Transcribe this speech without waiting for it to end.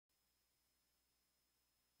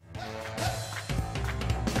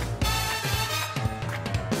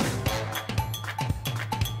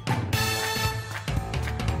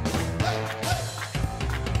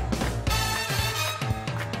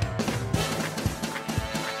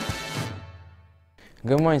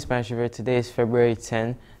Good morning, Spanish River. Today is February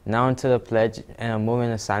 10. Now into the pledge and a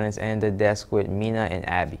moment of silence and the desk with Mina and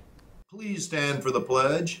Abby. Please stand for the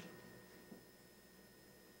pledge.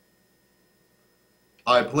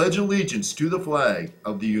 I pledge allegiance to the flag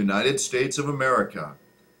of the United States of America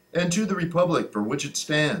and to the republic for which it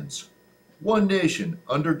stands, one nation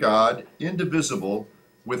under God, indivisible,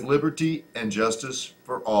 with liberty and justice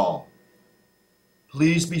for all.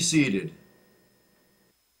 Please be seated.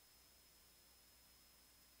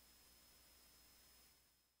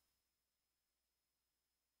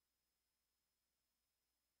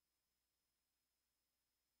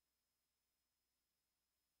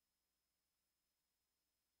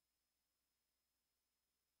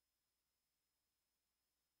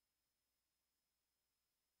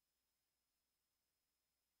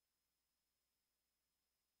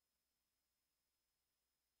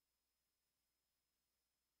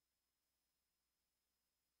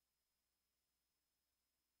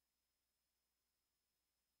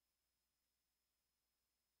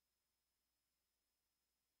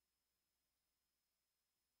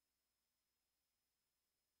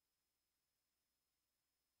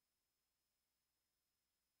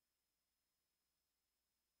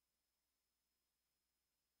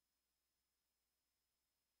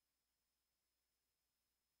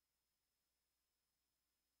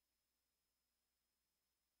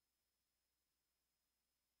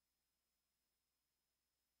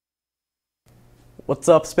 What's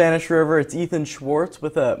up, Spanish River? It's Ethan Schwartz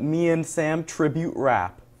with a Me and Sam tribute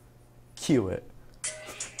rap. Cue it.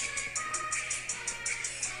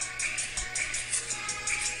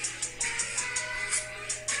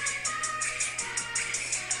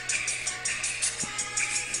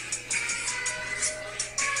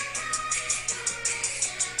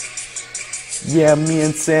 Yeah, me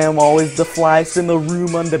and Sam, always the flyest in the room,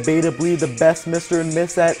 undebatably the best Mr. and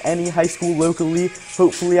Miss at any high school locally.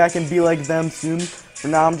 Hopefully I can be like them soon. For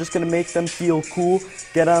now, I'm just gonna make them feel cool.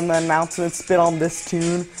 Get on the announcement, spit on this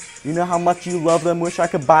tune. You know how much you love them, wish I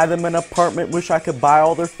could buy them an apartment, wish I could buy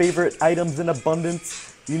all their favorite items in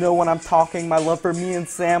abundance. You know when I'm talking, my love for me and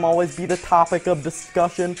Sam always be the topic of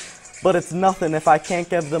discussion. But it's nothing if I can't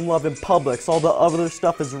give them love in public, so all the other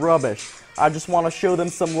stuff is rubbish. I just want to show them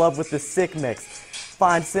some love with this sick mix.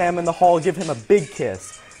 Find Sam in the hall, give him a big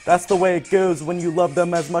kiss. That's the way it goes when you love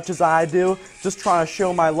them as much as I do. Just trying to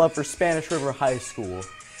show my love for Spanish River High School.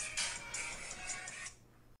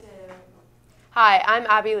 Hi, I'm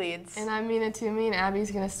Abby Leeds. And I'm Mina Toomey, and Abby's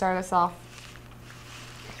going to start us off.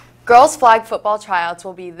 Girls flag football tryouts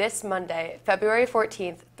will be this Monday, February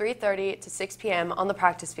 14th, 3:30 to 6 p.m. on the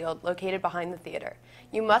practice field located behind the theater.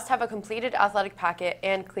 You must have a completed athletic packet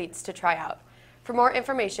and cleats to try out. For more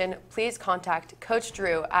information, please contact Coach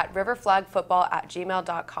Drew at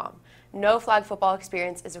riverflagfootball@gmail.com. No flag football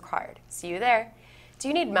experience is required. See you there. Do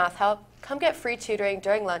you need math help? Come get free tutoring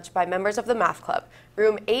during lunch by members of the Math Club,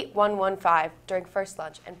 room 8115 during first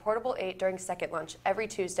lunch and portable 8 during second lunch every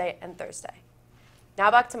Tuesday and Thursday. Now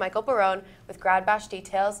back to Michael Barone with Grad Bash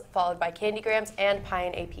details, followed by Candygrams and Pie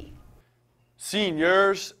and AP.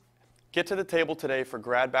 Seniors, get to the table today for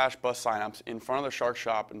Grad Bash bus signups in front of the Shark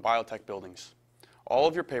Shop and Biotech buildings. All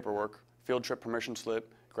of your paperwork, field trip permission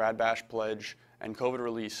slip, Grad Bash pledge, and COVID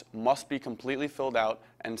release must be completely filled out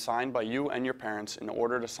and signed by you and your parents in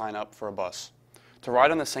order to sign up for a bus. To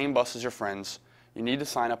ride on the same bus as your friends, you need to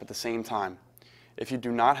sign up at the same time. If you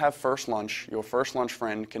do not have first lunch, your first lunch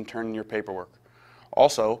friend can turn in your paperwork.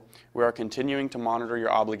 Also, we are continuing to monitor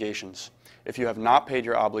your obligations. If you have not paid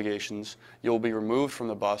your obligations, you will be removed from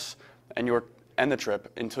the bus and the trip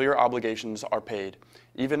until your obligations are paid.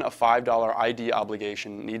 Even a $5 ID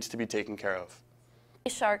obligation needs to be taken care of.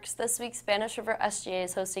 Sharks, this week Spanish River SGA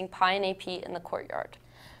is hosting Pie and AP in the courtyard.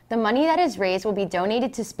 The money that is raised will be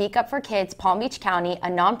donated to Speak Up for Kids Palm Beach County, a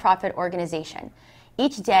nonprofit organization.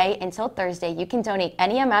 Each day until Thursday, you can donate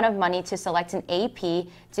any amount of money to select an AP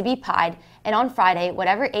to be pied, and on Friday,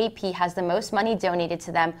 whatever AP has the most money donated to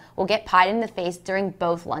them will get pied in the face during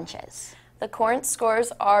both lunches. The current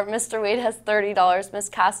scores are Mr. Wade has $30, Miss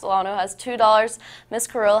Castellano has $2, Miss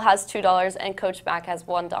Carrill has $2, and Coach Mack has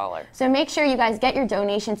 $1. So make sure you guys get your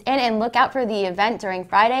donations in and look out for the event during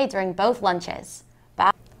Friday during both lunches.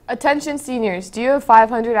 Bye. Attention seniors, do you have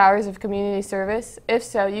 500 hours of community service? If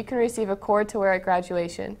so, you can receive a cord to wear at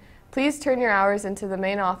graduation. Please turn your hours into the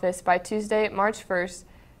main office by Tuesday, March 1st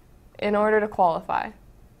in order to qualify.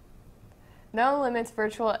 No Limits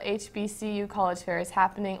Virtual HBCU College Fair is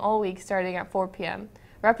happening all week starting at 4 p.m.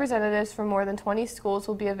 Representatives from more than 20 schools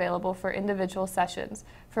will be available for individual sessions.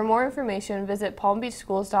 For more information, visit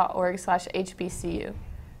palmbeachschools.org/HBCU.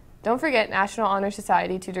 Don't forget National Honor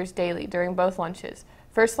Society tutors daily during both lunches.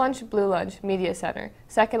 First lunch, Blue Lunch, Media Center.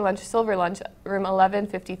 Second lunch, Silver Lunch, room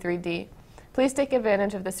 1153D. Please take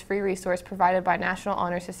advantage of this free resource provided by National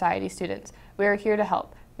Honor Society students. We are here to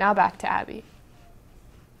help. Now back to Abby.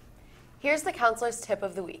 Here's the counselor's tip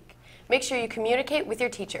of the week. Make sure you communicate with your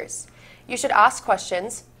teachers. You should ask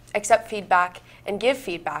questions, accept feedback, and give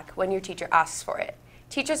feedback when your teacher asks for it.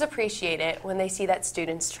 Teachers appreciate it when they see that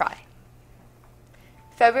students try.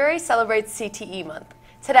 February celebrates CTE month.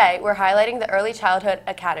 Today, we're highlighting the Early Childhood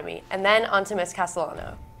Academy, and then on to Ms.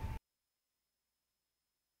 Castellano.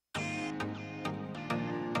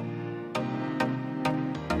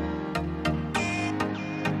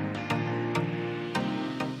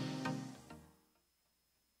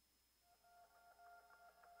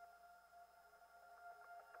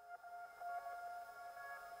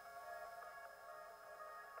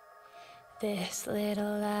 This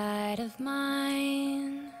little light of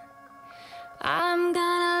mine, I'm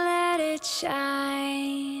gonna let it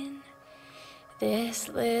shine. This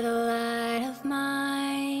little light of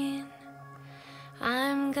mine,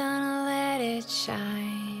 I'm gonna let it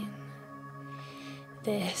shine.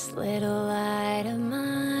 This little light of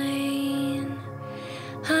mine,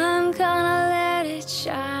 I'm gonna let it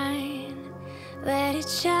shine. Let it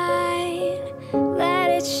shine, let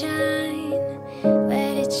it shine,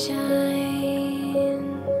 let it shine.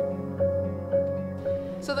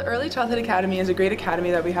 So the Early Childhood Academy is a great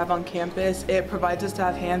academy that we have on campus. It provides us to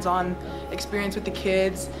have hands-on experience with the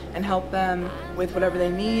kids and help them with whatever they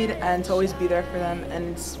need and to always be there for them.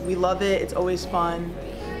 And we love it. It's always fun.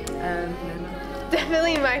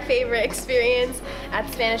 Definitely my favorite experience at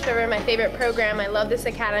Spanish River, my favorite program. I love this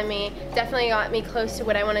academy. Definitely got me close to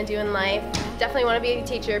what I want to do in life. Definitely want to be a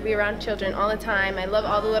teacher, be around children all the time. I love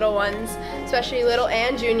all the little ones, especially little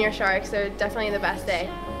and junior sharks. They're definitely the best day.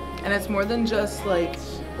 And it's more than just like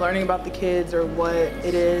learning about the kids or what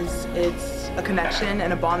it is. It's a connection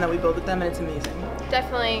and a bond that we build with them, and it's amazing.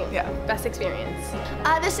 Definitely, best experience.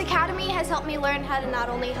 This academy has helped me learn how to not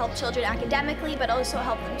only help children academically, but also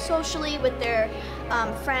help them socially with their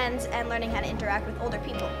friends and learning how to interact with older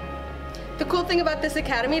people. The cool thing about this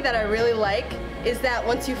academy that I really like is that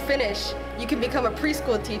once you finish, you can become a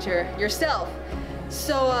preschool teacher yourself.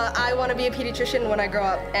 So I want to be a pediatrician when I grow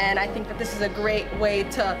up, and I think that this is a great way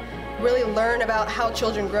to really learn about how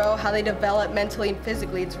children grow, how they develop mentally and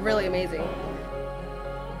physically. It's really amazing.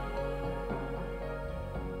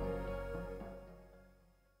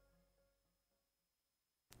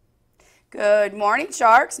 Good morning,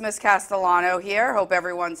 Sharks. Miss Castellano here. Hope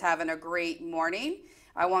everyone's having a great morning.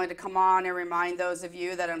 I wanted to come on and remind those of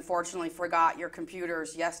you that unfortunately forgot your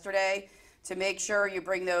computers yesterday to make sure you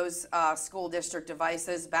bring those school district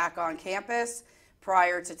devices back on campus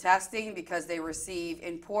prior to testing, because they receive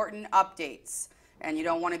important updates and you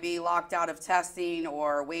don't want to be locked out of testing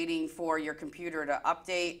or waiting for your computer to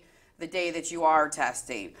update the day that you are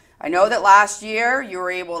testing. I know that last year you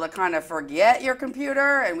were able to kind of forget your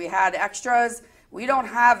computer and we had extras. We don't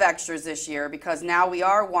have extras this year because now we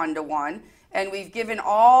are one-to-one and we've given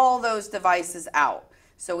all those devices out.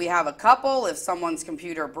 So we have a couple if someone's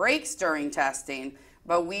computer breaks during testing,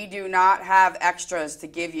 but we do not have extras to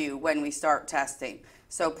give you when we start testing.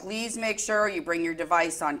 So please make sure you bring your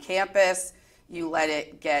device on campus, you let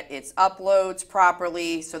it get its uploads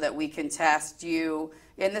properly so that we can test you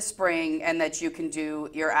in the spring and that you can do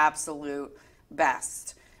your absolute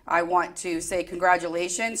best. I want to say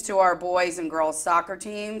congratulations to our boys and girls soccer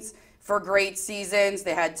teams for great seasons.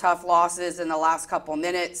 They had tough losses in the last couple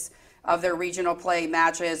minutes of their regional play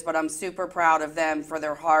matches, but I'm super proud of them for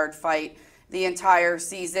their hard fight the entire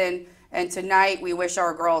season. And tonight we wish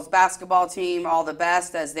our girls basketball team all the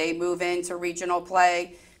best as they move into regional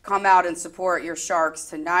play. Come out and support your Sharks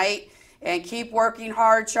tonight and keep working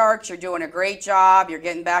hard, Sharks. You're doing a great job. You're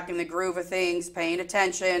getting back in the groove of things, paying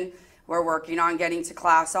attention. We're working on getting to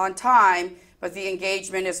class on time, but the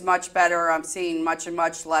engagement is much better. I'm seeing much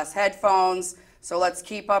less headphones. So let's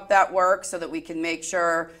keep up that work so that we can make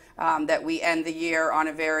sure that we end the year on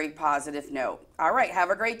a very positive note. All right, have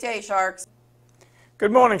a great day, Sharks.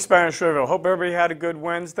 Good morning, Spanish River. Hope everybody had a good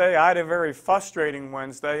Wednesday. I had a very frustrating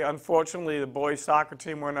Wednesday. Unfortunately, the boys soccer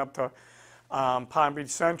team went up to Palm Beach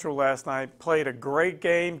Central last night, played a great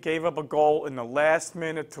game, gave up a goal in the last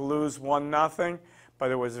minute to lose 1-0,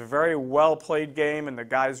 but it was a very well-played game, and the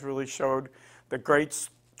guys really showed the great,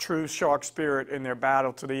 true Shark spirit in their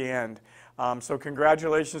battle to the end. So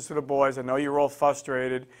congratulations to the boys. I know you're all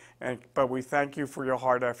frustrated. but we thank you for your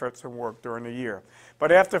hard efforts and work during the year.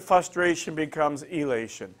 But after frustration becomes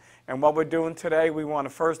elation. And what we're doing today, we want to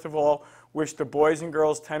first of all wish the boys and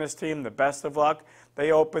girls tennis team the best of luck.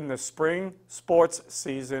 They open the spring sports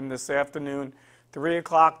season this afternoon. 3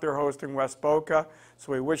 o'clock, they're hosting West Boca,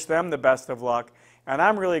 so we wish them the best of luck. And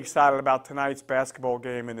I'm really excited about tonight's basketball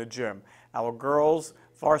game in the gym. Our girls'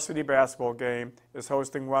 varsity basketball game is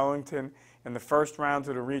hosting Wellington in the first round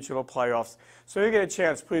of the regional playoffs. So you get a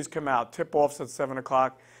chance, please come out. Tip-off's at 7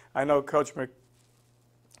 o'clock. I know Coach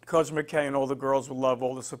McKay and all the girls will love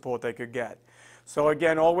all the support they could get. So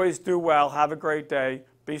again, always do well, have a great day,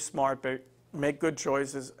 be smart, make good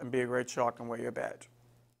choices, and be a great Shark and wear your badge.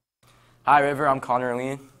 Hi River, I'm Connor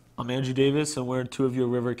Lean. I'm Andrew Davis, and we're two of your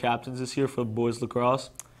River captains this year for boys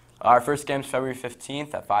lacrosse. Our first game is February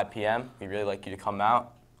 15th at 5 p.m. We'd really like you to come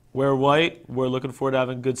out. We're white. We're looking forward to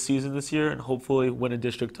having a good season this year and hopefully win a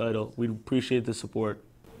district title. We appreciate the support.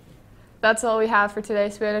 That's all we have for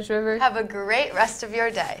today, Spanish River. Have a great rest of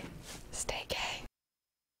your day. Stay gay.